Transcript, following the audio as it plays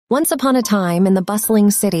Once upon a time, in the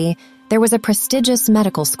bustling city, there was a prestigious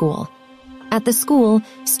medical school. At the school,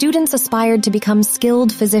 students aspired to become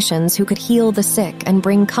skilled physicians who could heal the sick and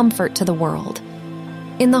bring comfort to the world.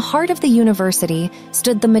 In the heart of the university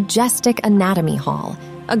stood the majestic Anatomy Hall,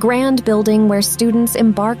 a grand building where students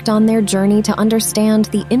embarked on their journey to understand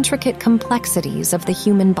the intricate complexities of the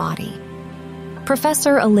human body.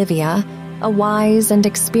 Professor Olivia, a wise and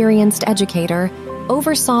experienced educator,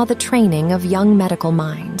 oversaw the training of young medical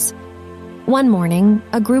minds. One morning,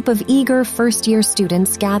 a group of eager first-year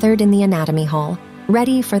students gathered in the Anatomy Hall,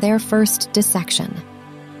 ready for their first dissection.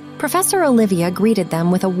 Professor Olivia greeted them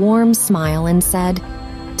with a warm smile and said,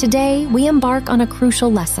 "Today, we embark on a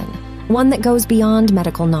crucial lesson, one that goes beyond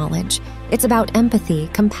medical knowledge. It's about empathy,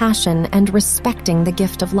 compassion, and respecting the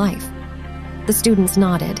gift of life." The students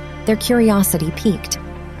nodded, their curiosity piqued.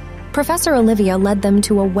 Professor Olivia led them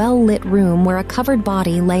to a well-lit room where a covered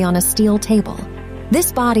body lay on a steel table.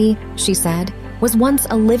 This body, she said, was once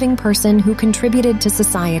a living person who contributed to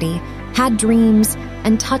society, had dreams,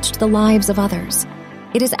 and touched the lives of others.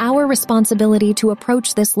 It is our responsibility to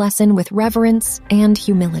approach this lesson with reverence and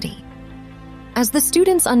humility. As the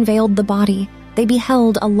students unveiled the body, they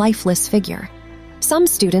beheld a lifeless figure. Some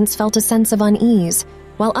students felt a sense of unease,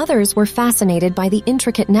 while others were fascinated by the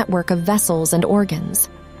intricate network of vessels and organs.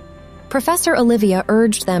 Professor Olivia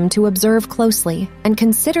urged them to observe closely and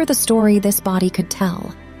consider the story this body could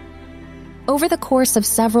tell. Over the course of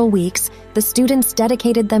several weeks, the students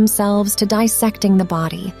dedicated themselves to dissecting the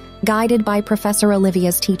body, guided by Professor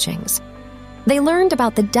Olivia's teachings. They learned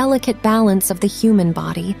about the delicate balance of the human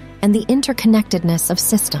body and the interconnectedness of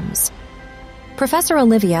systems. Professor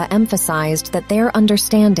Olivia emphasized that their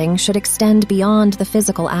understanding should extend beyond the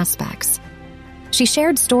physical aspects. She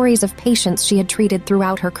shared stories of patients she had treated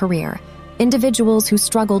throughout her career, individuals who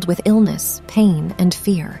struggled with illness, pain, and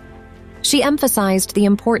fear. She emphasized the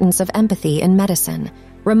importance of empathy in medicine,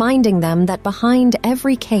 reminding them that behind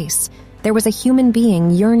every case, there was a human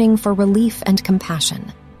being yearning for relief and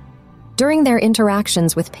compassion. During their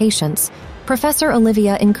interactions with patients, Professor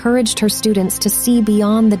Olivia encouraged her students to see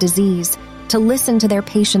beyond the disease, to listen to their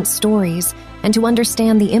patients' stories, and to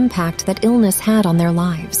understand the impact that illness had on their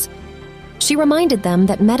lives. She reminded them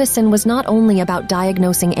that medicine was not only about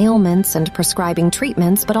diagnosing ailments and prescribing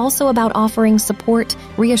treatments, but also about offering support,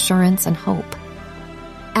 reassurance, and hope.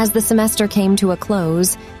 As the semester came to a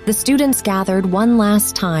close, the students gathered one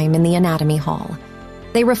last time in the Anatomy Hall.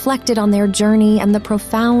 They reflected on their journey and the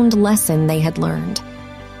profound lesson they had learned.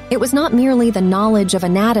 It was not merely the knowledge of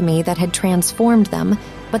anatomy that had transformed them,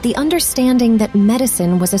 but the understanding that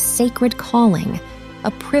medicine was a sacred calling, a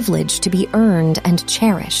privilege to be earned and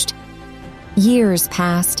cherished. Years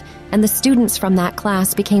passed, and the students from that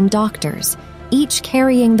class became doctors, each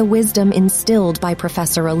carrying the wisdom instilled by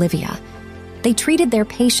Professor Olivia. They treated their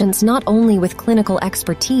patients not only with clinical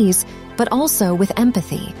expertise, but also with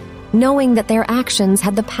empathy, knowing that their actions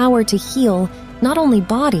had the power to heal not only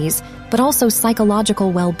bodies, but also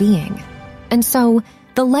psychological well-being. And so,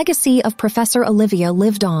 the legacy of Professor Olivia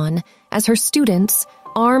lived on as her students,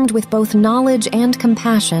 armed with both knowledge and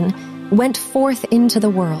compassion, went forth into the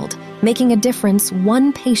world, making a difference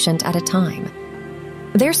one patient at a time.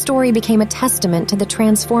 Their story became a testament to the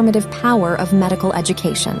transformative power of medical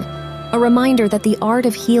education, a reminder that the art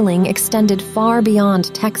of healing extended far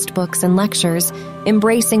beyond textbooks and lectures,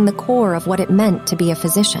 embracing the core of what it meant to be a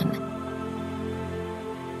physician.